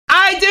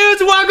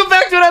welcome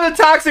back to another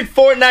Toxic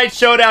Fortnite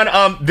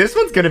Showdown. This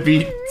one's gonna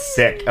be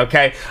sick,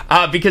 okay?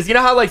 Because you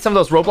know how like some of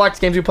those Roblox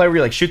games you play where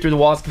you like shoot through the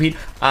walls, compete?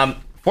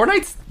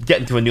 Fortnite's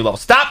getting to a new level.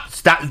 Stop,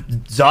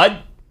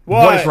 Zud.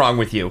 What is wrong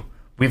with you?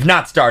 We've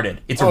not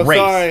started. It's a race.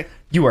 Sorry.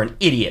 You are an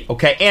idiot,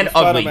 okay? And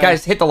ugly.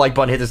 Guys, hit the like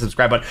button, hit the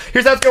subscribe button.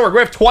 Here's how it's gonna work.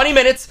 We have 20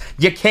 minutes.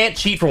 You can't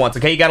cheat for once,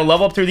 okay? You gotta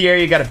level up through the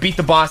area, you gotta beat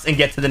the boss and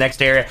get to the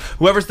next area.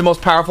 Whoever's the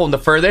most powerful and the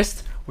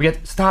furthest, we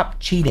get stop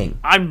cheating.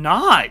 I'm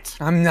not.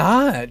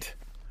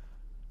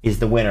 Is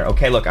the winner.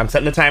 Okay, look, I'm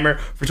setting the timer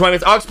for 20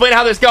 minutes. I'll explain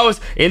how this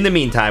goes. In the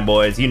meantime,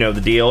 boys, you know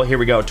the deal. Here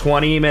we go.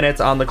 20 minutes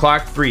on the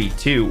clock. 3,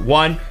 2,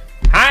 1.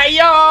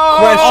 Hi-yo!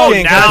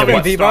 Question, now can I spend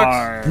we V-Bucks?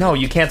 start. No,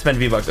 you can't spend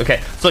V-Bucks.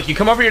 Okay, so look, you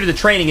come over here to the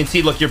training and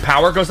see, look, your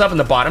power goes up in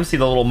the bottom. See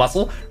the little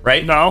muscle,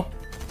 right? No.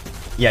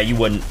 Yeah, you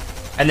wouldn't.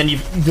 And then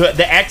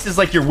the X is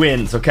like your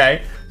wins,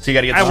 okay? So you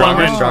gotta get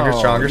stronger,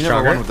 You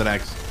never won with an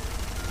X.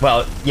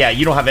 Well, yeah,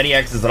 you don't have any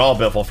X's at all,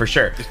 Biffle, for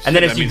sure. And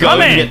then as you go,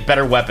 you get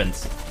better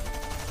weapons.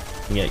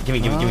 Yeah, give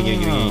me.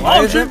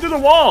 Oh, shoot through the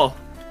wall.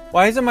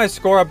 Why isn't my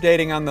score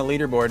updating on the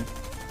leaderboard?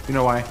 You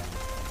know why?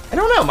 I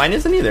don't know. Mine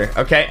isn't either.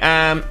 Okay.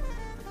 I'm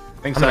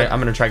Thanks,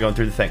 gonna try going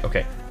through the thing.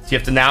 Okay. So you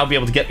have to now be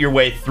able to get your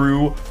way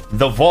through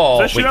the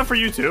vault. Does that shoot up for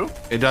you too?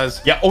 It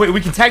does. Yeah. Oh wait, we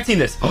can tag team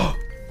this.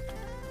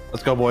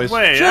 Let's go, boys.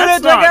 Wait, Shoot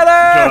that's it not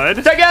together!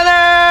 good.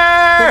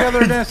 Together.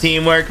 Togetherness.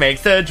 Teamwork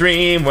makes the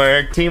dream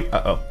work.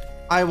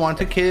 I want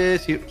to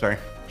kiss you. Sorry.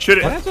 Shoot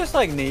it. Can I just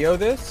like Neo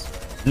this?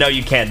 No,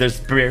 you can't. There's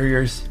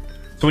barriers.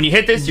 So when you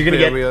hit this, you're gonna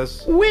get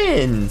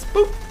wins.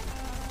 Boop.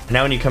 And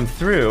now when you come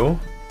through.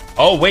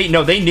 Oh wait,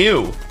 no, they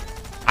knew.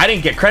 I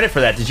didn't get credit for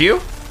that. Did you?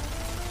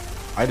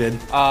 I did.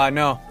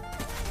 No.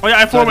 Oh yeah, I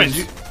have 4 So wins.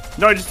 did you-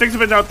 No, it just takes a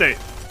bit to update.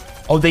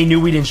 Oh, they knew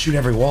we didn't shoot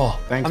every wall.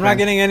 Thanks, I'm man. not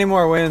getting any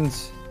more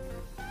wins.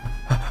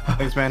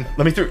 Thanks, man.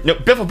 Let me through. No,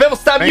 Biffle,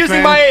 stop Thanks,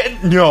 using man.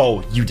 my.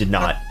 No, you did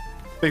not.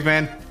 Thanks,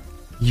 man.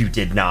 You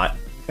did not.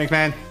 Thanks,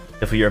 man.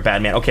 Biffle, you're a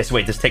bad man. Okay, so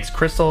wait, this takes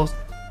crystals.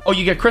 Oh,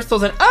 you get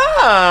crystals and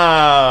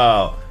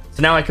oh.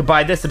 So now I could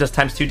buy this. It does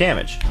 ×2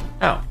 damage.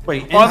 Oh,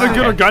 Wait. Oh, they're okay.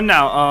 good a gun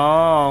now.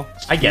 Oh.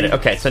 I get it.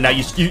 Okay, so now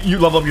you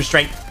level up your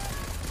strength.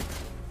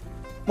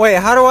 Wait,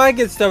 how do I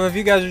get stuff if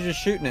you guys are just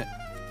shooting it?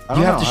 I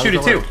You don't have know. to How shoot it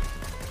does that too. work?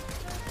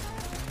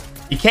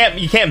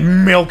 You can't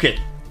milk it.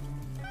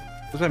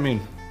 What does that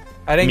mean?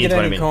 I didn't Means get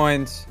what I any mean.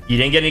 coins. You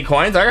didn't get any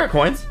coins? I got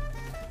coins.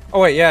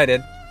 Oh wait, yeah, I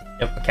did.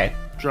 Yep. Okay.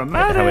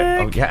 Dramatic.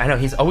 Oh yeah, I know.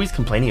 He's always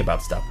complaining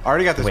about stuff. I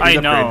already got this. Wait,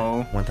 speed I upgrade.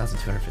 know.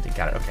 1,250.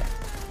 Got it. Okay.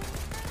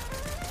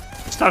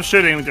 Stop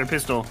shooting with your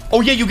pistol.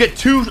 Oh yeah, you get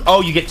 2.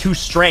 Oh, you get 2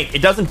 strength.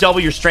 It doesn't double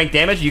your strength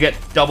damage. You get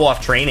double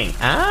off training.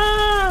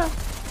 Ah.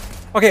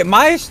 Okay,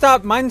 mine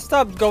stopped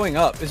going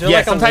up. Is there Yeah,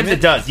 like a sometimes limit?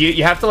 it does.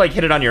 You have to like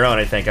hit it on your own.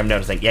 I think I'm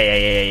noticing.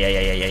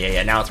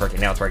 Yeah. Now it's working.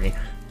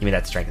 Give me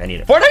that strength. I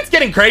need it. Fortnite's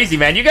getting crazy,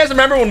 man. You guys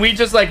remember when we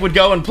just like would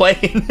go and play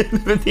in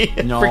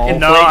the No. freaking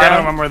No, playground? I don't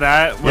remember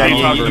that. What Yeah, are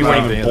you talking you about?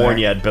 weren't even born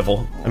yet,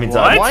 Biffle. I mean,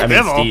 What? I mean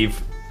Biffle?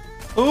 Steve.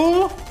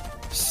 Ooh.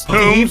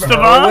 Steve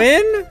Stefan?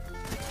 Irwin?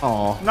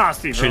 Oh. Nah,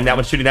 Steve. Shooting that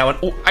one.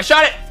 Oh, I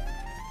shot it.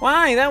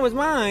 Why? That was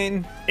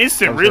mine.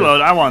 Instant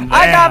reload. I want that.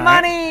 I got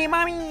money,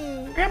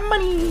 mommy. I got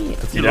money.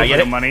 Let's see, You did I look get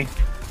like it? money.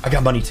 I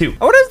got money too.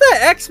 What does that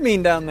X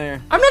mean down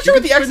there? I'm not sure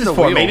what the X spin is the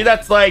for. wheel. Maybe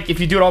that's like if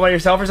you do it all by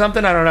yourself or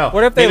something. I don't know.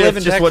 What if they Maybe live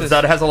that's in just Texas?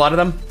 what Zud has a lot of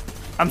them.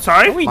 I'm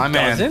sorry? No, he My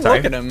man. doesn't. Sorry.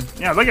 Look at him.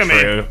 Yeah, look at me.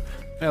 True.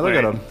 Yeah, look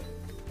at him.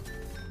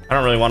 I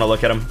don't really want to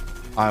look at him.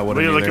 I wouldn't.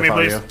 Will you look at me,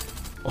 either if I were please?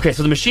 Okay,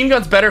 so the machine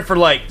gun's better for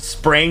like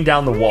spraying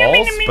down the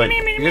walls, but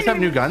You guys have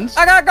new guns?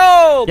 I got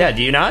gold. yeah,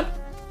 do you not?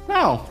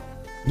 No.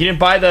 You didn't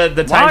buy the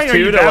Why times are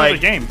you 2 to bad like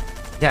at the game?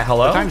 yeah,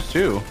 hello.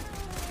 ×2.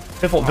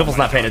 Biffle's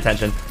not paying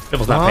attention.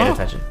 Biffle's not paying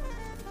attention,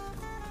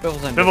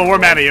 Biffle, we're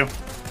mad at you.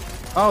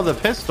 Oh, the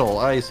pistol.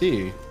 I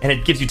see. and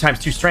it gives you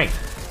 ×2 strength.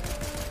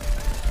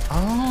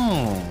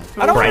 Oh.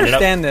 I don't Grind it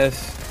up. understand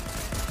this.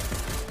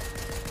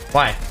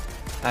 Why?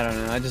 I don't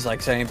know. I just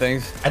like saying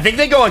things. I think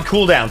they go on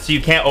cooldown, so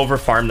you can't over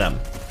farm them.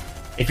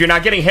 If you're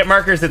not getting hit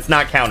markers, it's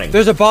not counting.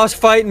 There's a boss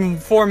fight in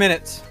 4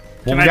 minutes.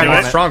 Well, Can we I gotta do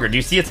get it? stronger. Do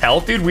you see its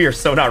health, dude? We are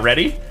so not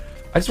ready.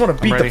 I just want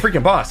to beat the ready.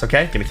 freaking boss.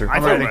 Okay, get me through. I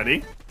feel ready.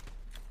 ready.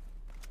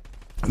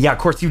 Yeah, of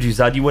course you do,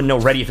 Zud. You wouldn't know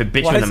ready if it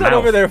bit Why you in is the that mouth.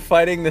 over there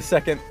fighting the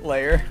second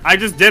layer? I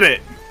just did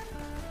it.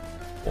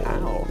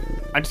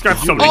 I just got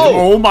so many.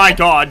 Oh! Oh my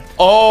god.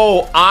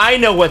 Oh, I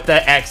know what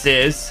the X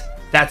is.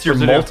 That's your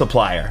What's it do?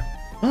 multiplier.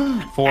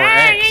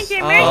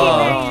 4X.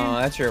 Oh,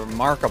 that's your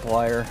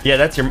Markiplier. Yeah,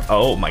 that's your.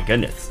 Oh my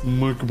goodness.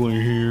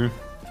 Markiplier here.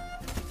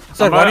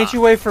 So I'm why not- don't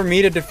you wait for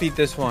me to defeat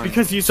this one?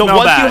 Because you So smell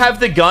once bad. you have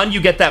the gun,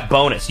 you get that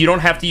bonus. You don't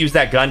have to use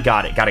that gun.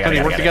 Got it.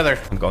 Honey, work together.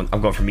 I'm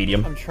going for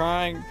medium. I'm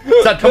trying.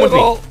 Zud, come with me.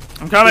 Build-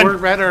 I'm coming.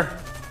 Work better.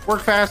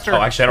 Work faster.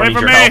 Oh, actually, I don't Wait need for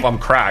your me. help. I'm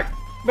cracked.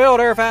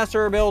 Builder,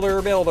 faster, builder.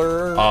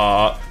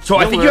 So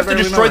I think you have to Builder,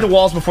 destroy the builder.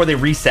 walls before they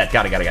reset.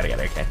 Got it.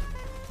 Okay.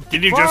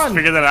 Did you just Run.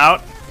 figure that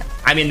out?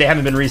 I mean, they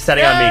haven't been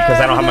resetting on me because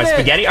I don't have my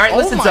spaghetti. All right,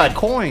 listen, oh my Zud.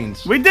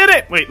 coins. We did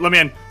it. Wait, let me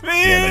in.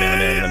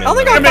 I don't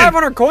think I have Come in.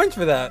 500 coins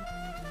for that.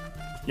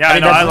 Yeah, I I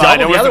mean, know. I that's lied.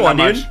 double It the other wasn't one,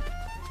 that dude. much.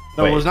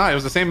 No, Wait. it was not. It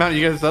was the same amount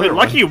you guys the other Wait,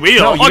 one. lucky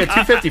wheel. No, you Look, get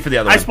 250 for the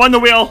other I one. spun the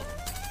wheel.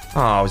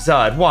 Oh,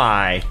 Zud,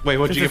 why? Wait,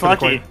 what'd you This get for is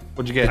the lucky. coin?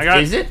 What'd you get? I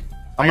got- Is it?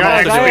 I'm I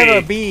gonna got hold I it. have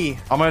a XP. B.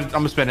 I'm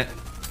gonna spin it.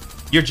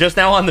 You're just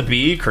now on the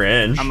B?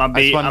 Cringe. I'm a I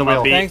beat. spun the I'm a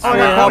wheel. beat. Thanks Oh, for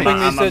yeah, helping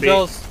I'm me, a beat.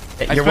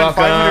 Sigils. I You're spent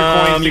 500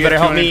 welcome. coins to You get better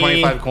help me.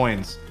 225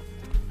 coins.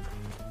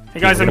 Hey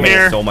guys, We're I'm gonna make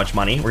here. so much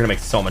money. We're gonna make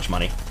so much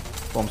money.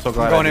 Well, I'm so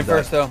glad I'm going I in did that.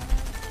 first, though.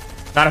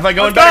 Not if I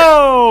go in Let's better.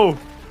 go.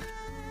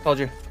 Told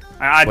you.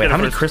 I Wait, did how it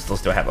many first.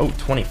 crystals do I have? Oh,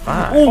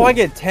 25. Oh, I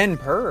get 10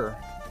 per.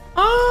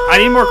 I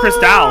need more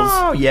crystals.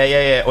 Oh,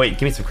 yeah. Wait,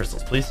 give me some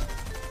crystals, please.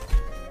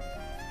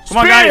 Come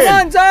on, guys. Come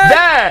on, Zud!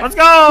 That. Let's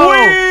go.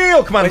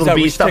 Wheel. Come on, Wait, little Zud,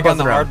 we bee. should Stop take on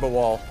the buzzing around. hard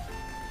wall.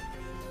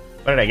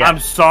 What did I get? I'm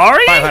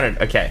sorry.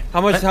 500. Okay. How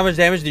much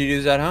damage do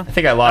you do, Zud, huh? I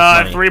think I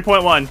lost money.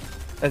 3.1.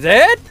 That's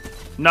it?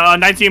 No,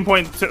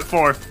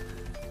 19.4.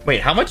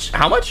 Wait, how much?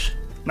 How much?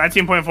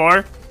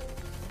 19.4.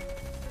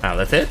 Oh,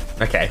 that's it?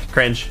 Okay.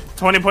 Cringe.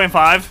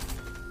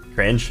 20.5.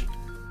 Cringe.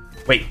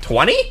 Wait,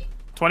 20?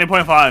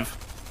 20.5.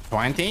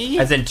 20?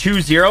 As in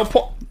 20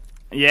 po-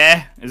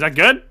 Yeah. Is that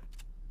good?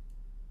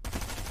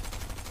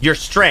 Your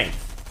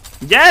strength.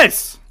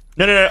 Yes.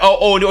 No.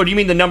 Oh, do you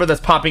mean the number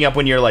that's popping up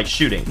when you're like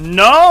shooting?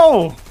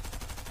 No.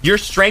 Your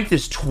strength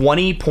is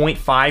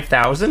 20.5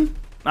 thousand?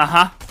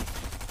 Uh-huh.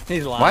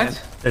 He's lying.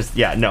 What? There's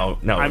no,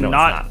 I'm it's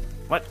not.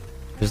 What?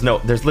 There's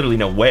literally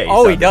no way.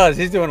 Oh, he son. does.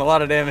 He's doing a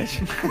lot of damage.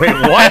 Wait,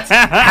 what?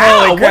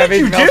 How? Holy crap, What did he's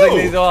you melting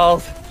these do?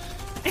 walls.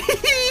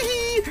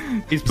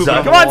 He's pooping Zud.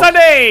 on the Come on, wall.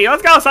 Sunday.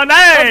 Let's go, Sunday.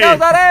 Let's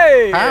go,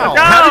 Zud! How?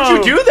 Go. How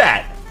did you do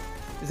that?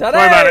 Zud!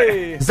 Worry about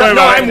it. Zud, Sorry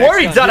no, about I'm it.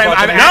 worried, Zud.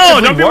 I'm No,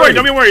 actively don't be worried. worried.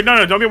 Don't be worried.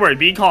 No, don't be worried.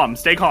 Be calm.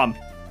 Stay calm.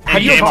 How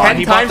do you In-game. have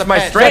He 10 bought times the my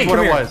pet. strength? That's what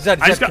Come it here. was.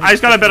 Zud, I just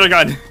Zud, got a better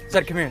gun.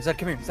 Zud, come here. Zud,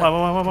 come here.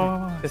 Zud.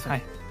 Whoa. This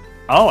way.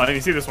 Oh, I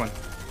didn't see this one.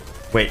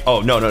 Wait, no,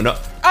 don't take him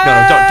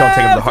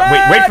to the heart.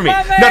 Wait for me.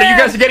 my No, you man.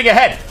 guys are getting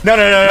ahead. No,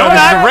 No, this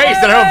is a no. race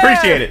and I don't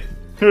appreciate it.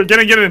 Here,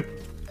 get in.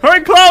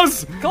 Hurry,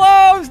 close.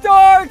 Close,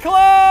 door,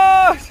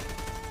 close!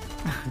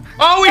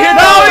 Oh, we hit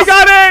No, those. we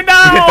got it.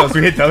 No.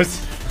 We hit those.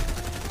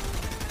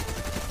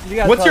 You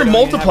guys What's your probably don't even have a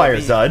multiplier,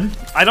 beat.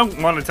 Zud? I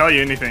don't want to tell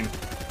you anything.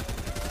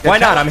 Why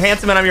not? I'm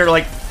handsome and I'm your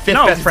like fifth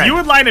No, best friend. you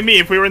would lie to me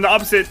if we were in the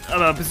opposite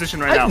position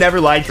right now. I've never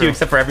lied to you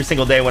except for every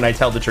single day when I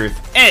tell the truth.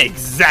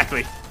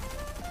 Exactly.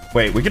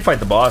 Wait, we could fight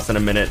the boss in a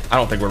minute. I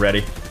don't think we're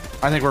ready.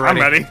 I think we're I'm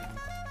ready. ready.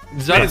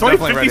 Zud It's is only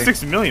definitely ready.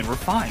 56 million. We're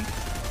fine.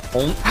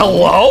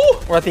 Hello?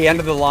 We're at the end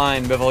of the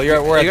line, Biffle.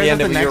 We're at You the guys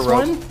end at of the your next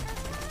rope. one?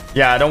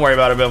 Yeah, don't worry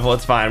about it, Biffle.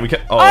 It's fine. We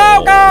can.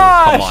 Oh,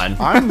 gosh! come on.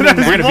 I'm We're gonna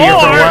be here for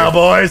a Lord. while,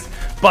 boys.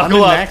 I'm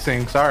Buckle up.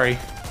 maxing. Sorry.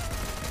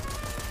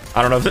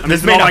 I don't know. This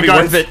missing may all not my be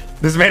guns. worth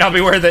it. This may not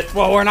be worth it.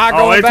 Well, we're not Oh,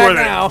 going it's back worth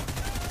it. now.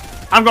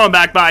 I'm going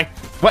back. Bye.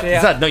 What?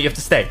 Yeah. Zud, no, you have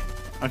to stay.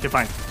 Okay,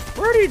 fine.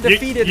 We already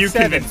defeated you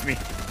 7. convinced me.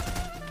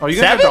 Oh, you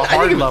guys Seven? have the I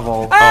hard think it-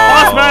 level.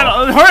 Boss man,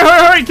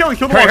 hurry! Kill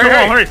the wall! Hurry, Kill the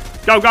hurry. wall!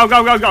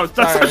 Hurry! Go!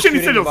 Stop Sorry, shooting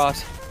shooting sigils.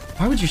 boss.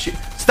 Why would you shoot?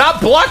 Stop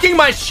blocking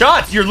my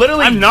shots. You're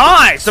literally. I'm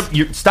not.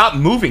 Stop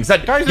moving.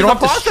 Zud, Guys, you there's don't a have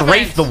to boss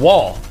strafe event. the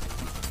wall.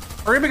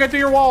 Hurry up and get through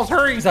your walls.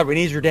 Hurry. Zud, we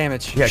need your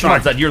damage. Yeah, come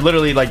on, Zud. You're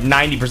literally like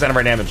 90% of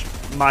our damage.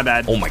 My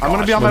bad. Oh my god. I'm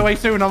gonna be on my way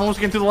soon. I'm almost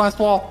getting to the last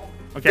wall.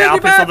 Okay, I'll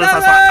pistol this.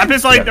 That's fine. I'm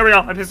pistoling. There we go.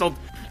 I'm pistoled.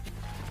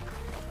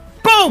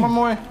 One Boom!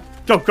 more.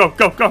 Go!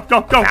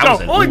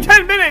 1,000. Only Ooh.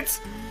 10 minutes.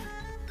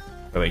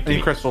 Wait, I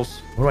need crystals.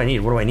 what do I need?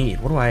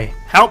 What do I?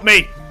 Help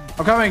me!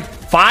 I'm coming.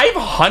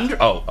 500.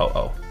 Oh.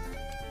 Oh,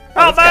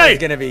 Help this guy's me!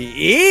 gonna be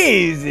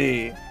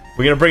easy.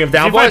 We're gonna bring him Does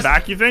down, he fight boys.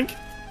 back? You think?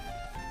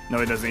 No,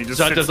 he doesn't. He just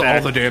Zud sits does there.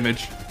 all the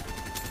damage.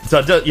 So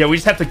yeah, we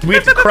have to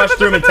crush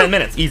through him in 10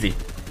 minutes. Easy.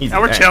 Now we're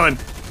All right. chilling.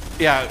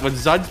 Yeah,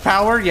 with Zud's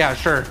power, yeah,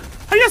 sure.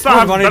 I guess How I'll much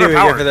have money do better we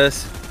power. get for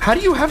this? How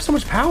do you have so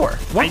much power?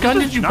 What gun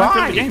did you Not good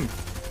buy? at the game.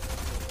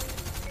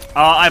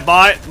 I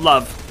bought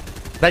love.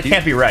 That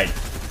can't be right.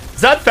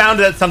 Zud found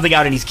something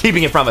out and he's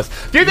keeping it from us.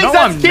 Do you think No,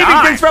 Zud's I'm keeping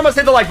not. things from us?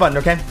 Hit the like button,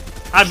 okay?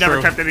 I've never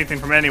True. kept anything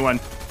from anyone.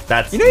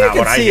 That's You know you not can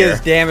what I see hear.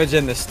 his damage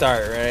in the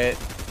start, right?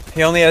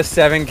 He only has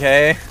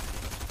 7k.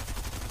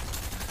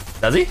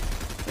 Does he?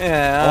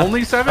 Yeah.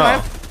 Only 7?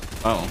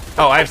 Oh.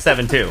 Oh, I have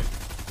 7 too.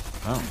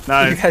 You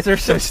Nice. guys are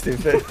so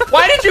stupid.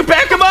 Why did you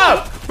back him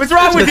up? What's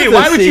wrong with Just you? to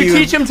Why would see you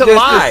teach him to just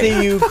lie? To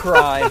see you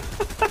cry.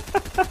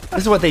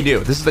 This is what they do.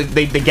 This is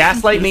they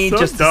gaslight me so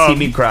just to see dumb.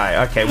 me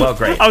cry. Okay, well,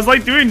 great. I was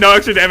like doing no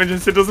extra damage and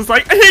Sigils is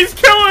like, he's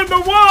killing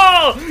the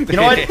wall! You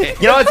know what?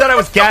 You know what? Zud, I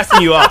was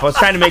gassing you up. I was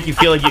trying to make you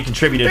feel like you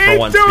contributed for He's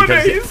once. doing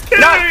because it. He's You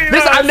know what? carrying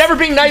This, us. I'm never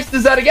being nice to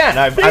Zud again.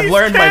 I've He's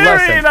learned my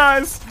carrying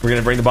lesson. us. We're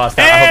gonna bring the boss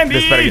down. I And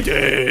hope this better he get.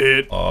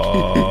 did.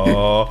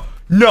 Oh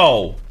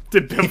no!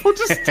 Did Bimble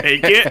just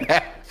take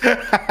it?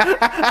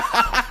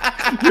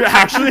 You're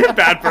actually a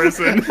bad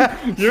person.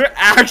 You're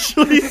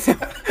actually.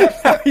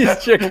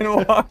 He's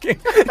chicken walking.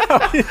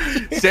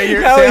 Say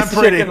Now I'm he's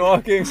pretty. chicken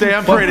walking. Say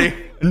I'm pretty.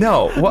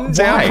 No. What?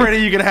 Say Why? I'm pretty,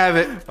 you can have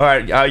it. All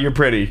right. You're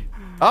pretty.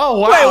 Oh,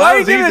 wow. Wait, that why are you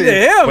was giving it easy. to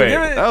him? Wait.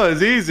 Give it- That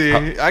was easy.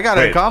 I got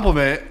a wait.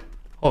 compliment.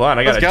 Hold on.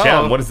 I got Let's a go.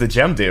 gem. What does the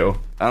gem do?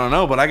 I don't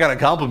know, but I got a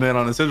compliment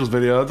on the Sigils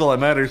video. That's all that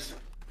matters.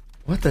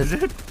 What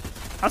the?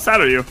 How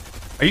sad are you?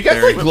 Are you guys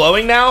Very- like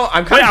glowing now?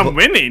 I'm Wait, kind of. I'm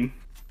winning.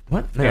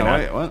 What? No, Yeah, you're not.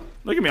 wait, what?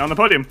 Look at me on the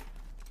podium.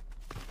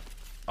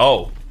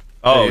 Oh.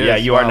 Oh, It yeah,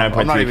 is. you are Wow, I'm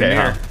not 9.3K, even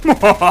huh?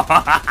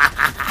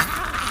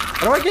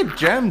 How do I get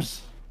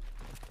gems?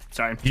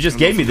 Sorry. You just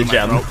gave me the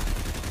gem.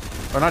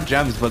 Or not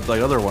gems, but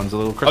like other ones, a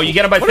little crystals. Oh, you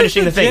get them by What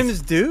finishing the does the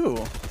things. gyms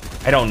do?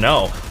 I don't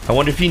know. I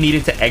wonder if you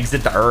needed to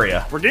exit the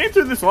area. We're getting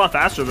through this a lot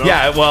faster though.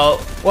 Yeah, well,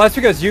 Well, that's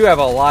because you have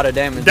a lot of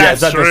damage. That's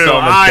that does true. so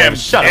much I am damage.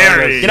 Shut up.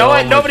 very- You know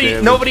what? so Nobody,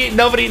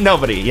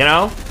 much you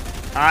know?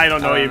 I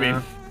don't know what you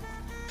mean.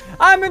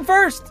 I'm in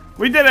first.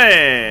 We did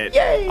it.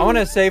 Yay! I want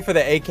to say for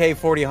the AK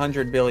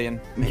 40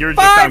 billion. You're just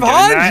not getting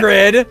that.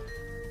 500. That's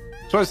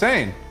what I was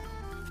saying.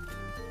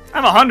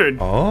 I'm 100.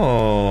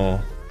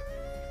 Oh.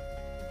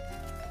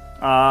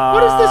 What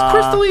does this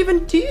crystal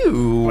even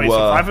do? Wait, so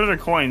 500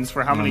 coins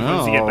for how many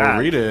coins do you get back?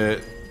 Read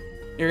it.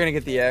 You're gonna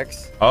get the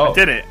X. Oh.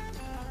 Did it.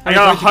 I many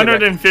got coins you get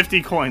back?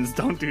 150 coins.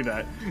 Don't do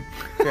that.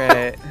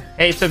 Great.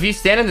 Hey, so if you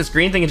stand in this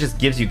green thing, it just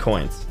gives you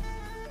coins.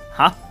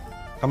 Huh?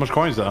 How much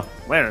coins though?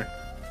 Where?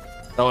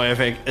 Oh,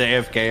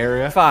 AFK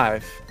area.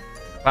 5.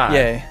 Fine.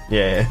 Yay.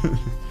 Yeah.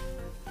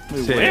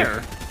 Wait, Sick.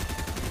 where?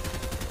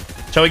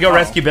 Shall we go Oh.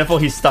 rescue Biffle?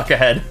 He's stuck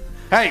ahead.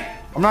 Hey,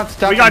 I'm not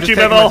stuck. We got I'm just you,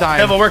 taking Bibble. my time.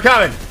 Biffle, we're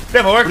coming.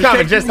 Biffle, we're coming.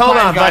 taking Just my hold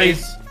time, on, buddy.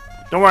 guys.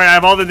 Don't worry, I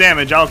have all the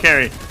damage. I'll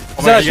carry.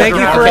 Oh my So, God, thank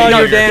you guys for are all already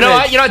your here. You know what?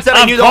 damage. You know what? Said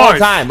I Of knew the whole course.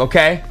 time,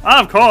 okay?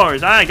 Of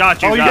course, I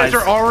got you Oh, you guys.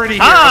 guys are already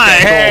here. Hi.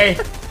 Okay, Hey.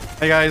 cool.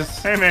 Hey guys.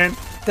 Hey, man.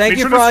 Thank Make you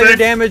sure for to all your strafe-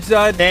 damage,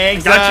 Zud.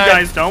 Thanks, Got you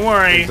guys. Don't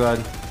worry. Thanks,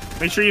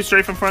 Zud. Make sure you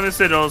strafe in front of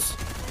the Sigils.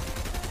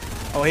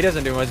 Oh, he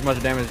doesn't do as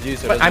much damage as you,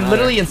 so it But doesn't I'm matter.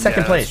 literally in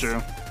second Yeah, place. that's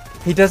true.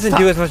 He doesn't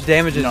do as much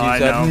damage as No, you, I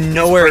Zud. know. He's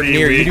Nowhere pretty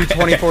near. You weak. do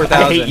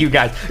 24,000. I hate you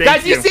guys.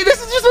 Guys, you you. see, this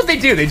is just what they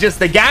do.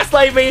 They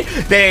gaslight me,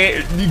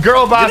 they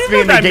girl boss You know me,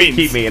 and what they that gatekeep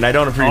means. me, and I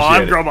don't Oh, appreciate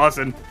I'm it. girl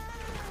bossing.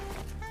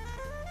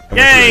 I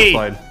went through Yay! this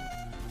slide.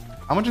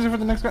 How much is it for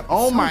the next guy?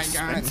 Oh my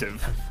god.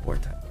 Expensive.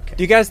 Okay.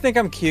 Do you guys think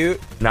I'm cute?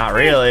 Not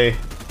really.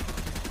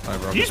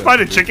 Did you just buy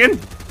the chicken?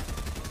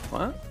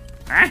 What?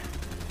 Huh?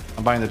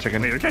 I'm buying the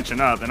chicken. Wait, you're catching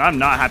up, and I'm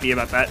not happy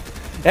about that.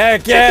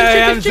 Heck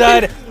yeah, I'm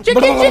Zud. It's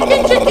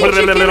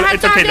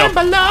okay though.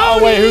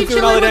 Oh wait, who's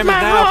doing all the damage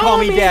now? Call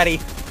me daddy.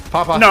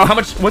 Papa. No. How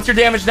much? What's your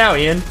damage now,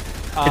 Ian?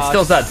 It's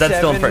still Zud. Zud's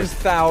still in first.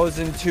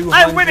 7,200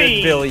 I'm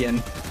winning. billion.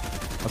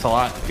 That's a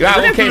lot. Yeah,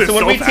 We're gonna do okay, this so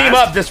when so we team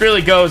fast. up, this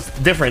really goes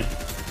different.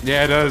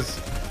 Yeah, it does.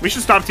 We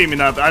should stop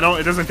teaming up.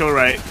 It doesn't feel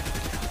right.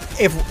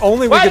 If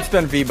only we What? could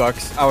spend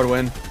V-Bucks, I would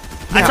win.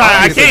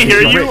 I can't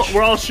hear you. rich.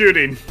 We're all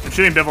shooting. I'm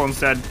shooting Biffle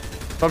instead.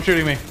 Stop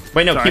shooting me.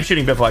 Wait, no, Sorry. keep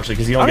shooting Biffle actually,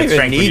 because you I don't don't get even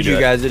strength when you need do you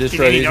it. guys to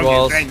destroy these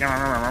walls.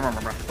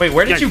 Wait,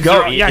 where did you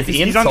go? Is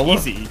Ian he's on solo?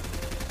 easy.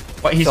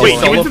 What, he's Wait,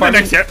 just can we solo do the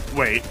farming? next hit?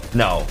 Wait.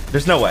 No,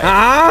 there's no way.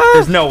 Ah!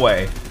 There's no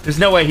way. There's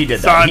no way he did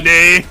that.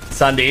 Sunday.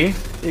 Sunday?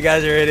 You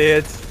guys are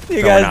idiots.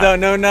 You No, guys we're not. don't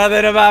know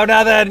nothing about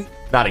nothing.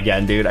 Not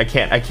again, dude. I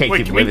can't Wait,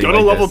 keep can we living go to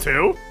like level this.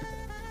 2?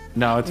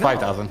 No, it's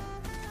 5,000.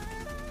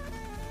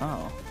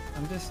 Oh.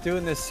 I'm just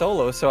doing this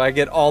solo so I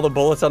get all the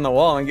bullets on the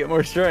wall and get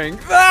more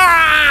strength.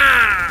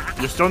 Ah!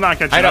 You're still not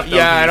catching I up don't. though.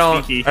 Yeah, I 'cause don't.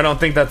 you're sneaky. I don't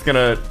think that's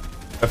gonna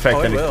affect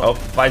Oh, it anything. will.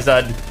 Oh, bye,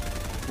 Zud.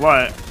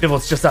 What? Biffle,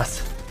 it's just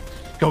us.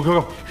 Go,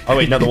 go, go. Oh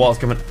wait, no, the wall's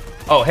coming.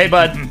 Oh, hey,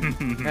 bud.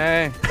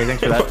 Hey. Hey,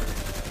 thanks for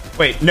that.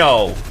 Wait,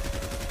 no.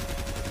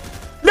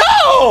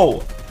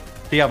 No!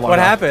 Diablo. What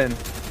happened?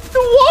 The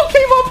wall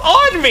came up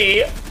on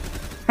me.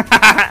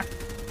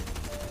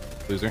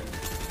 Loser.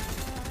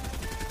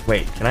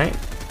 Wait, can I?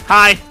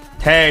 Hi.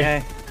 Hey,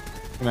 Hey.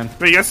 Come in.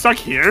 Wait, you got stuck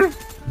here?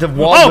 the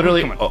wall Oh,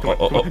 literally. come on, Oh, come on,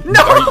 oh, oh, come oh.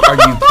 No! Are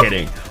you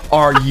kidding?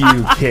 Are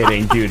you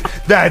kidding, dude?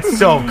 That's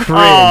so cringe.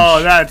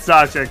 Oh, that's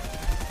toxic.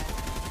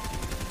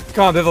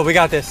 Come on, Biffle, we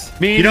got this.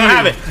 You don't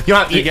have it. You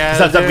don't have it.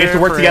 Zud, we have to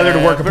work together to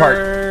work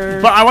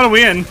apart. But I want to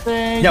win.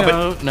 Yeah,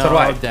 but so do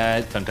I.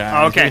 That sometimes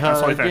Oh, okay, we that's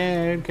totally hug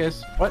fair. and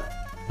kiss. What?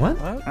 What?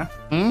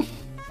 Hmm?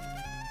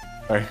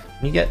 Sorry.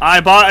 You get? I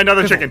bought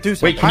another chicken. Do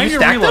Wait, can you Time your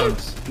stack them?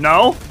 reloads.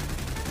 No.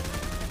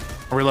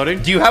 Are we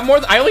loading? Do you have more?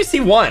 I only see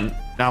one.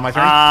 Now my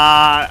turn.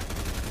 I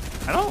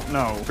don't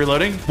know.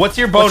 Reloading. What's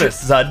your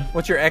bonus, Zud?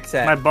 What's your X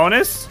at? My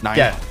bonus? 9.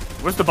 Yeah,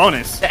 What's the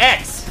bonus? the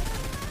X.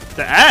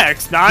 The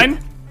X? 9?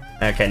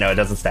 Okay, no, it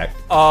doesn't stack.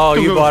 Oh,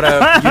 you bought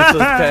a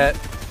useless pet.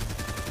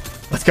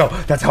 Let's go.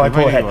 That's how I pull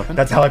might need a ahead. weapon.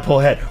 That's how I pull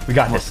ahead. We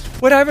got this.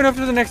 What happened up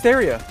to the next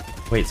area?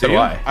 Wait, so Do do you?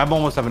 I. I'm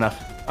almost have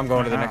enough. I'm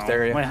going to the next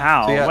area. Wait,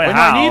 how? So, yeah. Wait, Wait,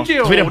 no, how? I need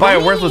you. We didn't buy a What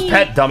do you worthless mean?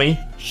 pet, dummy.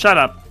 Shut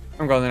up.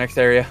 I'm going to the next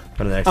area.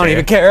 Go to the next I don't area.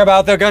 even care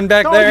about the gun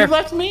back No, there. you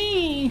left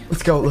me.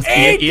 Let's go. Let's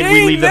 18 Ian,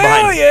 we leave them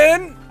behind.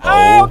 million?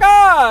 Oh. Oh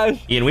gosh!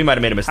 Ian, we might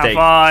have made a Have mistake.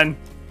 fun.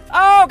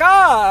 Oh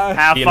gosh!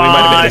 Have Ian, we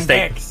might have made a fun.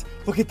 mistake. X.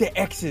 Look at the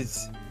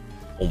X's.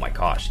 Oh my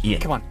gosh, Ian.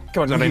 Come on,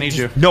 come on. Zud, I we need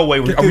just- you. No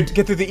way. Get Are we... through,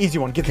 get through the easy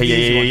one. Get through Okay,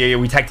 the easy one. yeah.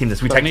 We tag team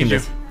this. We Zud, I tag need team you.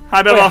 this. Hi,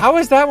 Wait, Bill. how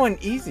is that one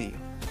easy?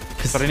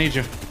 But I need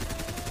you.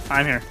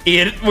 I'm here.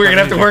 Ian, we're gonna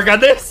have to work on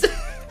this.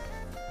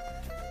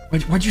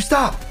 Why'd you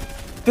stop?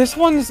 This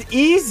one's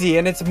easy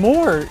and it's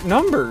more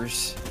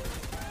numbers.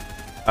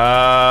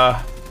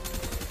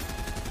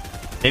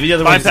 Maybe the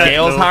other My one pet,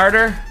 scales no.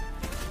 harder.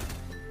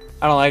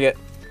 I don't like it.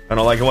 I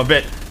don't like it one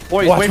bit.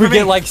 Boys, Watch, wait we for me.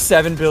 get like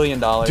 $7 billion.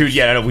 Dude,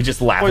 yeah, no, we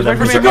just laugh Boys, at them. wait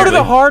for me. We should go to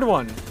the hard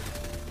one.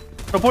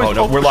 No, boys, Oh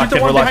no, we're shoot locked the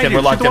in. one We're locked behind in. you.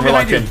 We're locked Shoot in. the We're one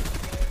locked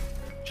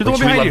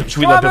behind in. you. Should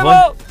we Come let on,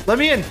 Biffle in? Biffle! Let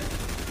me in.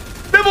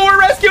 Biffle, we're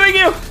rescuing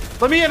you.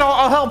 Let me in.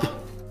 I'll help.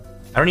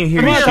 I don't even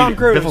hear Come you on, shooting. Tom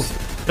Cruise.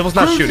 Biffle's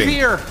not Cruise is shooting.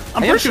 here.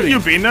 I'm pretty sure you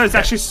being there is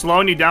actually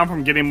slowing you down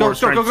from getting more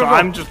strength, so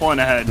I'm just pulling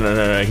ahead.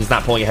 No, he's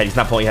not pulling ahead. He's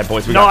not pulling ahead,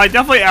 boys. No, I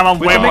definitely am. I'm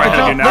way more ahead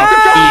of you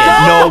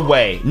now. Ian, no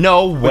way.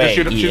 No way,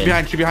 Shoot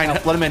Ian.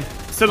 behind. Let him in.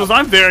 Siddles,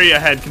 I'm very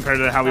ahead compared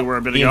to how we were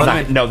a bit Ian's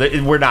ago. not,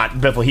 no, we're not.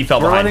 Biffle, he fell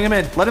We're behind. letting him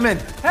in. Let him in.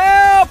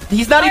 Help!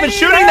 He's not even I need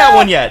shooting that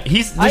one yet.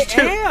 He's I there's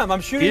two. am.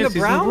 I'm shooting He the is,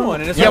 he's brown blue. one,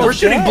 and it's Yeah, we're almost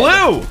shooting dead.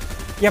 blue.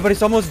 Yeah, but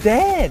it's almost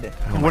dead.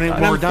 When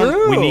I'm we're done,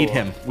 through. we need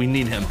him. We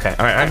need him. Okay,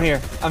 all right. I'm here.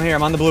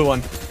 I'm on the blue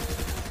one.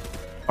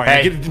 All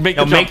right, Hey, make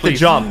no, the jump, make the please.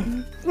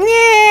 jump. Yeah!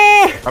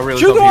 I really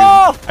Shoot the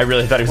thought wall! I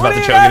really thought he was What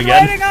about are to you choke it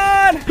guys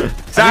again. waiting on?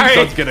 I Sorry.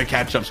 think Sun's gonna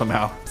catch up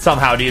somehow.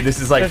 Somehow, dude,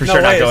 this is like There's for no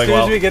sure way. not As going soon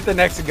well. as we get the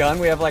next gun,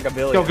 we have like a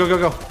billion.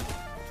 Go.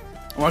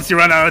 Once you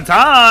run out of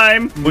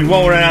time, We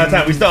won't run out of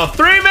time. We still have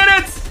 3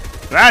 minutes.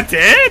 that's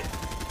it.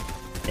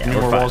 Yeah, How many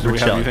we're more fine. walls do We're we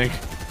have, you chilling.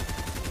 think?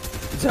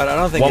 So I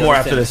don't think One you'll more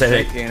stand after this, I a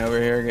think. gain over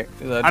here.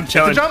 I'm The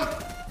chilling. jump.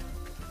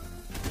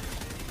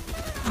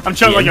 I'm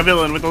chilling Ian. like a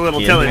villain with a little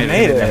Ian. tilly. He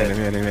made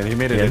it. He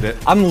made Yeah. it.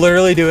 I'm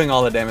literally doing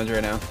all the damage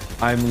right now.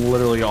 I'm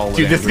literally all in.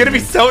 Dude, this is gonna be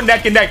so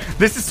neck and neck.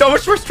 This is so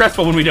much more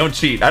stressful when we don't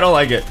cheat. I don't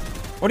like it.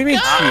 What do you mean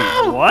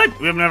cheat? What?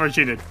 We have never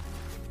cheated.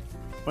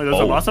 Wait, there's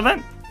a Oh. boss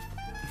event?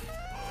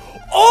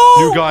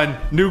 Oh! New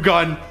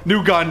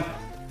gun.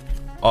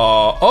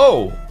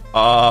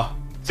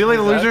 See you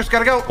later, losers.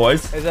 Gotta go.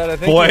 Boys. Is that I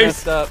think you Boys.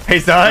 messed up. Hey,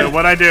 Wait, son.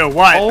 what'd I do?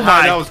 What? Oh my,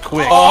 Hi. that was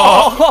quick.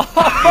 What?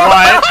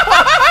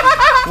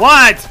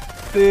 What?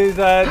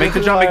 Make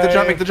the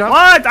jump.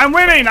 What? I'm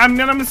winning. I'm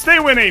gonna stay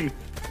winning.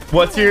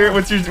 What's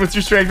your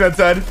strength, then,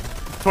 son?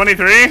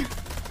 23.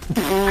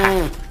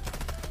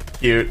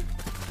 Cute.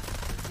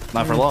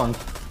 Not for long.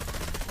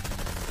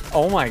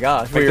 Oh my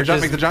gosh, Make we're the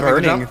jump, just make the jump, make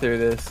the burning jump. through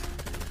this.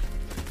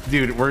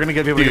 Dude, we're gonna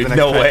get people to Dude, get the next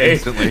no pet way.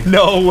 instantly.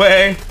 No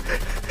way.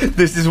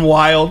 This is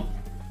wild.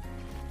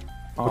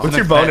 What's the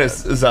your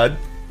next bonus, pet?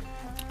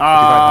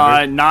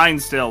 Zud? 9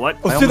 still. What?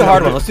 Let's do the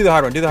hard one. Let's do the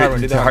hard one. Do the hard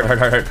one. Do the hard one.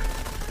 Hard.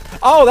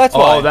 Oh, that's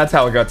why. Oh, that's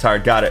how it got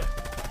hard. Got it.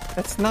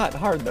 That's not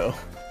hard though.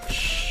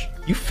 Shh.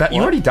 You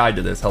already died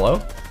to this. Hello?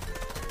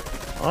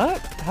 What?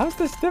 How's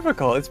this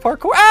difficult? It's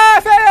parkour. Ah,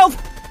 I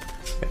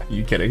failed! Are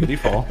you kidding? Did he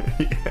fall?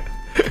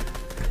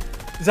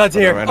 Zud's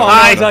here. Right, Oh,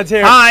 Hi. no, Zud's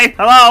here. Hi.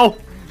 Hello.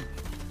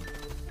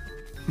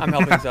 I'm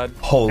helping Zud.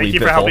 Holy Thank you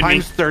for Biffle. helping me.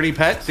 Times 30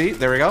 pet. See,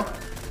 there we go.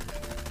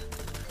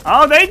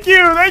 Oh, thank you.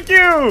 Thank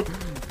you.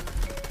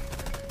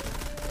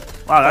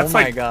 Wow, Oh that's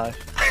my like gosh.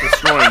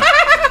 destroying.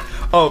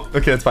 Oh,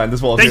 okay, that's fine.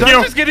 This wall. Thank Is you.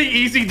 I'm just getting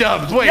easy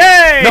dubs. Wait.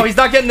 Yay. No, he's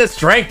not getting the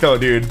strength though,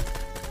 dude.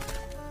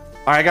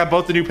 All right, I got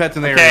both the new pets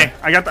in there. Okay,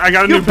 I got a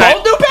You new pet.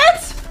 both new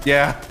pets?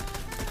 Yeah.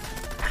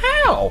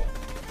 How?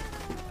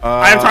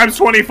 I have times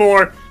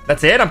 24.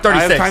 That's it. I'm I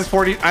 36. have times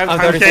 40. I have I'm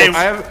times 36.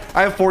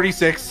 I have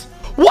 46.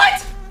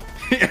 What?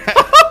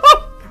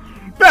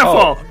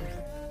 Bethel.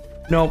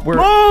 No, we're.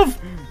 Move.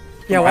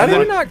 Yeah, why did then-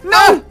 we not?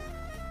 No!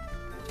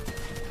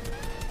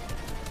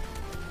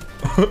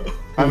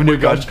 I have a Oh new my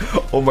gosh.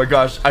 gun. Oh my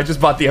gosh. I just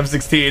bought the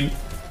M16.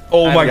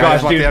 Oh my Yeah, I gosh,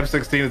 just bought dude. the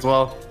M16 as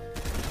well.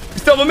 We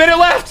still have a minute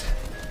left.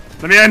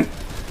 Let me in.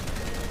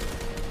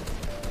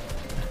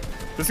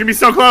 This is gonna be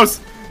so close.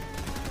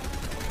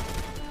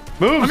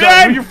 Move, I'm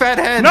Zod, in. move your fat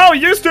head. No,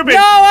 you stupid. No,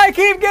 I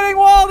keep getting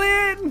walled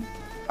in!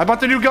 I bought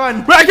the new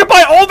gun. Wait, I can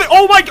buy all the.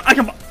 Oh my!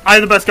 I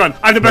have the best gun.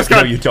 I have the best No,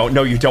 gun. you don't.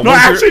 No, you don't. No, I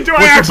What's your- actually do. I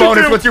What's actually your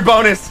bonus? do. What's your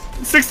bonus?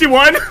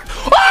 61.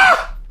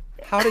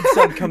 How did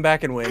Zud come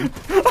back and win?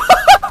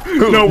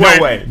 No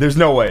way. There's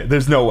no way.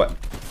 There's no way.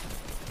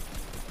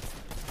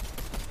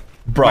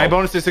 Bro. My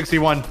bonus is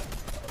 61.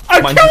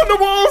 I'm Mine- counting the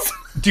walls.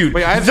 Dude,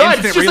 Wait, I have Zud,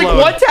 it's instant just reload.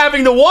 like one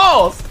tapping the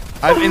walls.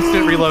 I have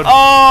instant reload.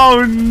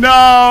 Oh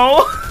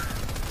no.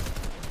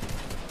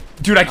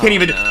 Dude, I can't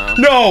even.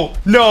 No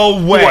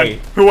way.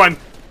 Who won?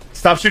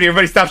 Stop shooting,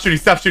 everybody. Stop shooting.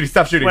 Stop shooting.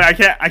 Stop shooting. Wait, I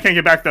can't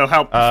get back though.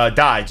 Help.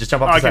 Die. Just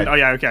jump off Oh, the I can. side. Oh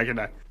yeah. Okay, I can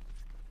die.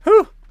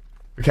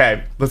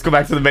 Okay, let's go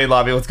back to the main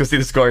lobby. Let's go see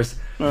the scores.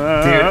 Dude,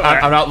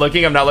 I'm not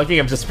looking. I'm not looking.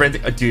 I'm just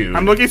sprinting. Dude.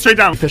 I'm looking straight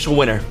down. Official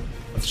winner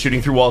of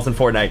shooting through walls in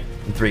Fortnite.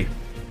 In 3,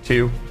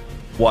 2,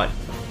 1.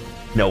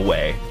 No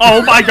way.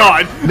 Oh my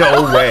god.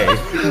 No way.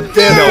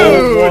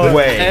 No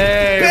way.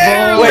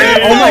 Wait,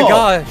 oh my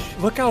gosh.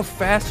 Look how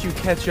fast you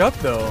catch up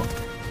though.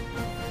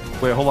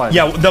 Wait, hold on.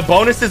 Yeah, the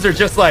bonuses are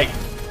just like.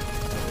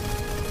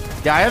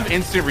 Yeah, I have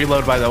instant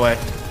reload, by the way.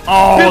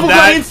 Oh, People got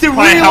that instant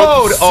might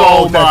help reload. so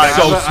Oh, much. that's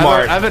so I have a-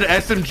 smart. I have an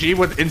SMG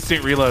with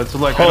instant reload, so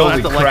like I don't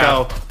Holy have to crap.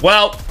 let go.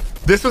 Well,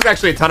 this was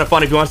actually a ton of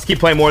fun. If you want us to keep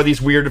playing more of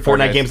these weird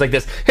Fortnite Okay. games like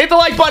this, hit the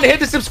like button, hit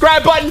the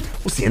subscribe button.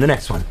 We'll see you in the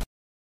next one.